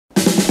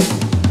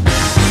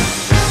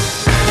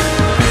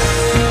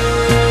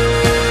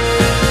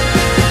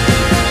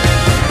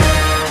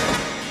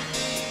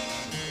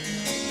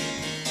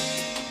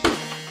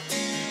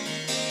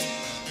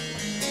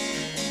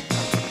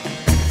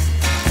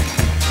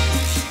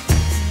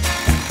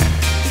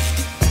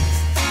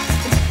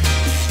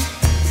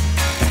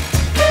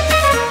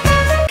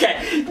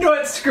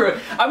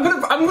I'm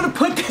gonna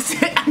put this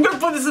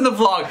in the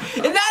vlog.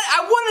 And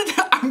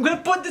I'm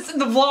gonna put this in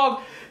the vlog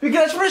because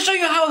I just want to show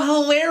you how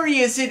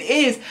hilarious it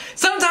is.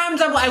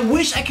 Sometimes I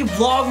wish I could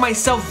vlog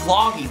myself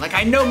vlogging. Like,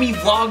 I know me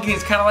vlogging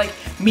is kind of like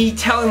me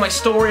telling my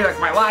story, like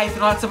my life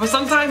and all that stuff, but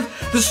sometimes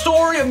the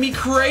story of me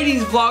creating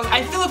these vlogs,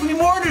 I feel like would be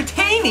more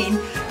entertaining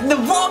than the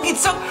vlog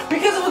itself,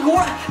 because of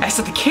what I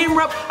set the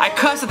camera up, I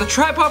cussed at the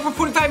tripod for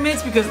 45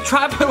 minutes because the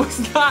tripod was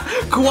not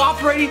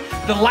cooperating.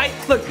 The light,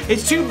 look,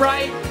 it's too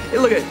bright.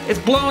 Look at it, it's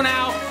blown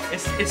out.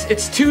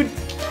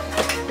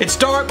 It's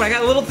dark, but I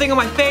got a little thing on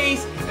my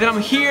face, and then I'm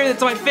here,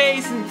 that's on my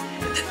face, and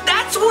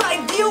that's what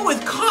I deal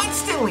with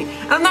constantly.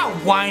 And I'm not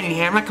whining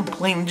here, I'm not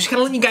complaining, I'm just kind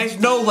of letting you guys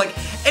know, like,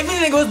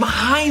 everything that goes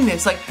behind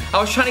this. Like, I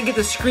was trying to get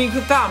the screen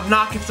clipped out, I'm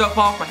knocking stuff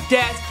off my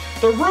desk,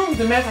 the room's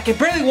a mess, I can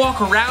barely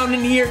walk around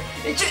in here.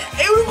 It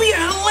would be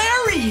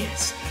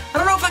hilarious. I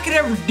don't know if I could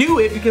ever do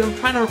it because I'm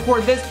trying to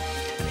record this.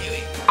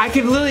 I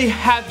could literally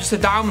have just a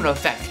domino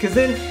effect, because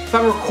then if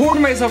I'm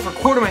recording myself,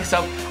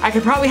 I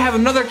could probably have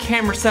another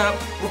camera set up,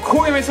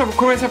 recording myself,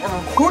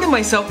 and recording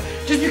myself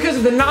just because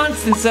of the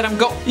nonsense that I'm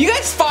going. You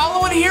guys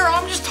following here?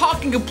 I'm just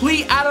talking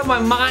complete out of my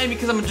mind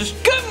because I'm just,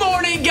 good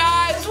morning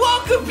guys,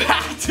 welcome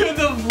back to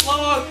the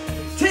vlog.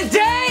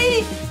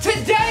 Today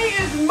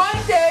is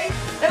Monday,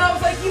 and I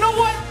was like, you know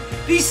what?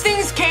 These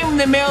things came in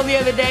the mail the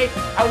other day.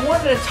 I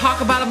wanted to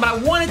talk about them, but I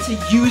wanted to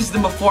use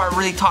them before I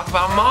really talk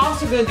about them. I'm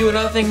also going to do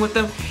another thing with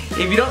them.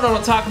 If you don't know what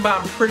I'm talking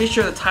about, I'm pretty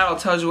sure the title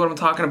tells you what I'm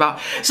talking about.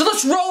 So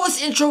let's roll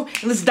this intro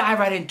and let's dive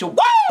right into it. Woo!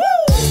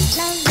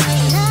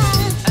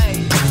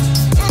 Hey.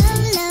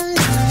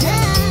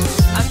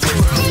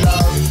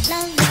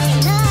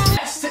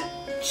 Yes.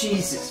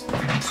 Jesus.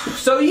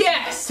 So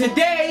yes,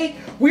 today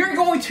we are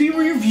going to be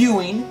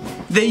reviewing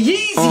the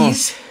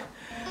Yeezys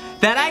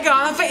that I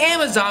got off of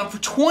Amazon for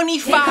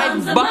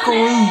 25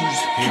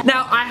 buckaroos.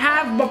 Now, I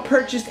have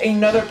purchased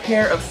another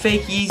pair of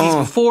fake Yeezys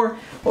before.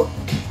 Well,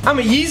 I'm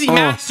a Yeezy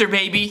master,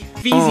 baby.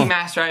 Yeezy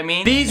master, I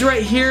mean. These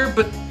right here,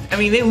 but I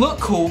mean, they look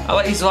cool. I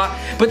like these a lot,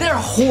 but they're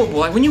horrible.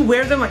 Like, when you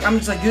wear them, like, I'm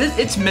just like,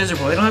 it's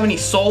miserable. They don't have any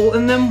sole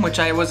in them, which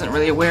I wasn't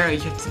really aware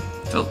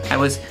of. I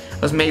was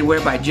made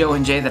aware by Joe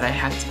and Jay that I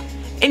had to.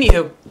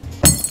 Anywho,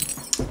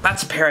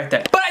 that's a pair right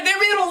there. But they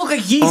really don't look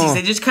like Yeezys.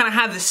 They just kind of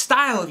have the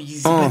style of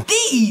Yeezys. But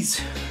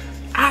these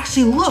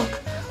actually look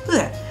at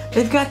that.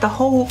 They've got the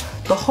whole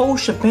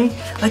shebang.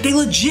 Like, they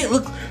legit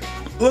look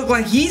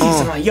like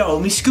Yeezys. I'm like, yo,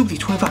 let me scoop these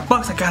 25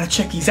 bucks. I gotta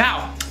check these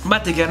out. I'm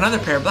about to get another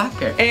pair, black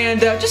pair. And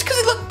just cause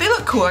they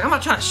look cool. Like, I'm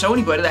not trying to show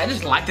anybody that. I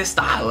just like this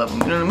style of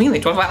them. You know what I mean?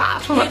 Like,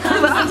 25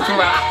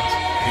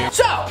 $25.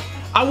 So,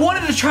 I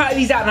wanted to try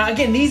these out. Now,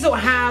 again, these don't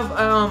have,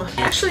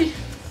 actually,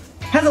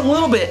 has a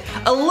little bit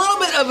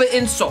of an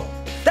insole.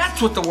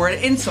 That's what the word,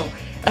 insole.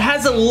 It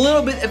has a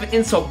little bit of an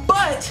insole,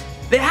 but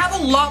they have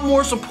a lot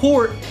more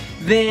support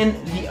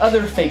than the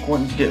other fake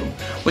ones do,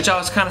 which I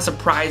was kind of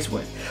surprised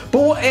with.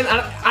 But and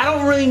I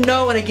don't really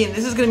know, and again,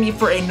 this is gonna be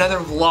for another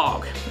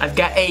vlog. I've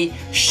got a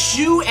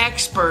shoe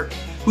expert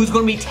who's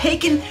gonna be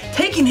taking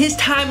his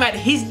time out of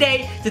his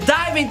day to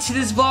dive into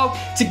this vlog,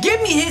 to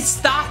give me his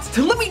thoughts,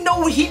 to let me know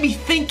what he'd be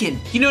thinking,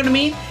 you know what I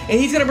mean? And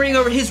he's gonna bring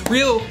over his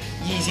real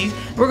Yeezys.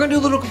 We're gonna do a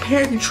little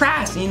compare and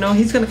contrast, you know,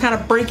 he's gonna kind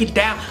of break it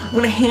down. I'm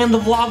gonna hand the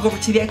vlog over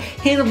to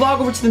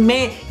the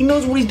man. He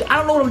knows what he's doing. I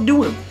don't know what I'm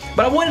doing.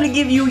 But I wanted to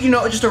give you, you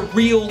know, just a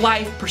real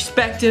life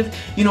perspective,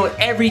 you know, an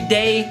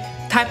everyday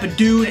type of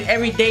dude,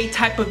 everyday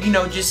type of, you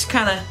know, just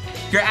kind of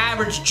your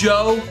average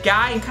Joe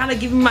guy, and kind of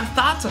give you my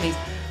thoughts on these.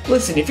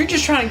 Listen, if you're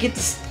just trying to get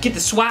the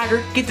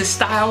swagger, get the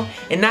style,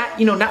 and not,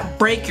 you know, not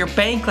break your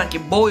bank like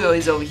your boyo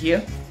is over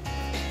here.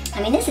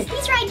 I mean, these are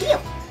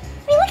ideal.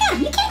 I mean, look at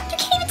them. You can't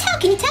even tell.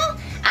 Can you tell?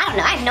 I don't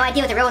know. I have no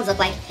idea what the real ones look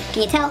like.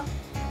 Can you tell?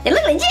 They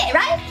look legit,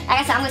 right? Like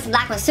I said, I'm with some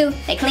black ones too.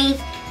 They clean.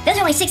 Those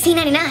are only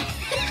 $16.99.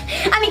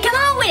 I mean, come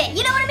on with it.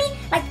 You know what I mean?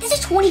 Like, this is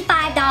 $25.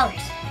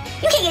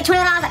 You can't get $20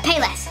 at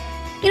Payless.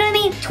 You know what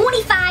I mean?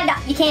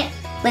 $25. You can't.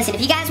 Listen,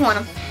 if you guys want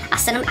them, I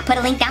put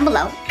a link down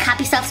below. Cop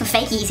yourself some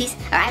fake Yeezys.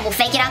 Alright, we'll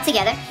fake it out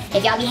together.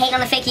 If y'all be hating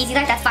on the fake Yeezys,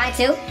 like, that's fine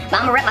too. But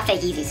I'm gonna rep my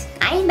fake Yeezys.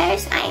 I ain't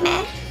embarrassed. I ain't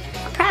mad.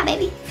 I'm proud,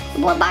 baby.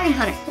 I'm a boy bargain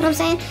hunter. You know what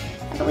I'm saying?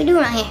 That's what we do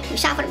around here. We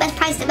shop for the best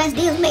prices, the best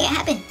deals, make it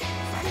happen.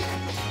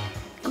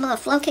 I'm a little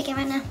flow kicking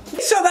right now.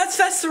 So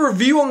that's the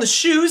review on the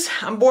shoes.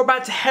 We're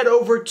about to head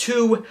over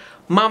to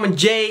Mama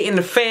J and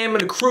the fam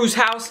and the crew's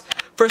house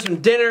for some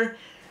dinner.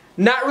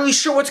 Not really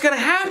sure what's gonna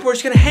happen. We're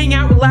just gonna hang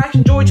out, relax,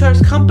 enjoy each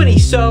other's company.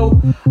 So,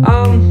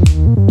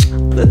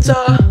 let's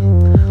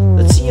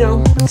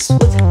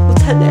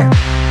head there.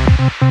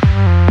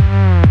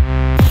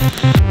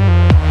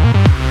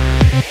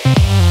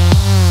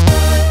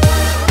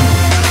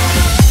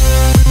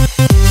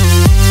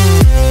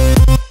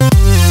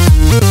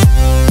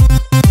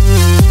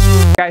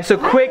 Guys, so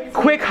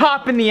quick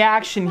hop in the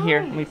action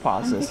here. Let me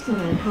pause this. Hold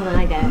on,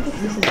 I got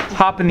it.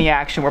 Hop in the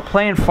action. We're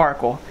playing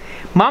Farkle.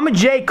 Mama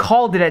J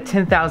called it at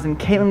 10,000.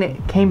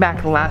 Caitlin came back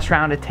in the last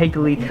round to take the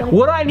lead.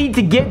 What do I need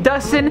to get,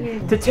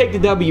 Dustin, to take the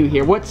W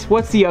here? What's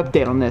the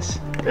update on this?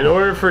 In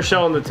order for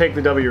Sheldon to take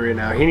the W right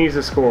now, he needs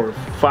to score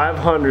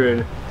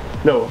 500.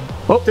 No,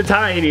 To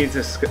tie, he needs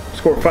to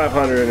score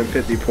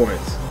 550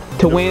 points.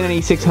 To win, I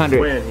need 600.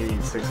 To win, he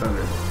needs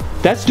 600.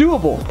 That's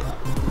doable.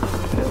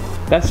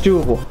 That's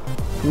doable.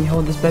 Can you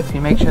hold this baby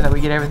and make sure that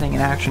we get everything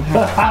in action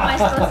here? How am I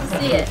supposed to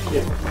see it?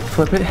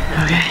 Flip it.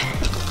 Okay.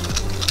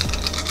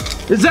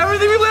 This is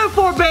everything we live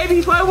for, baby.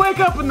 It's why I wake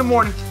up in the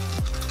morning.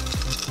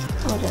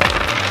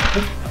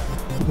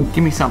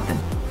 Give me something.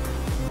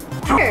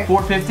 Sure.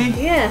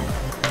 450? Yeah.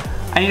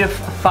 I need a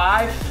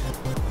 5.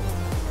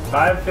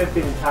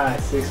 550 to tie,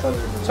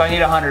 600. So I need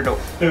 100. Look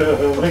at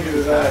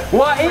that.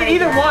 Well,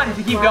 either one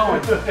to keep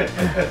going.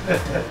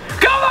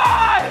 Come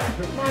on!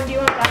 Mom, do you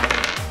want to buy?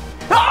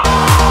 Oh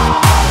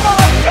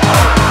my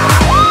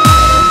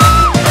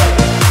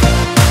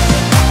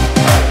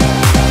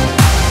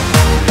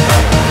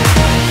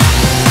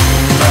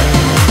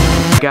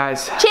God!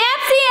 Guys.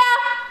 Champ's here!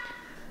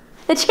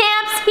 The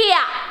champ's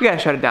here! We gotta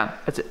shut it down.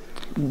 That's it.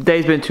 The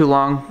day's been too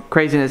long.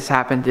 Craziness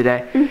happened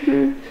today.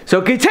 So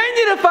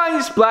continue to find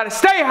your splat.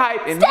 Stay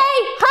hype. Stay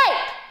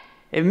hype!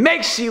 It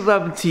makes you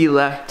love until you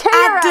left. Turn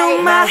your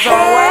right. my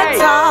head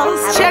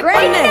toss, check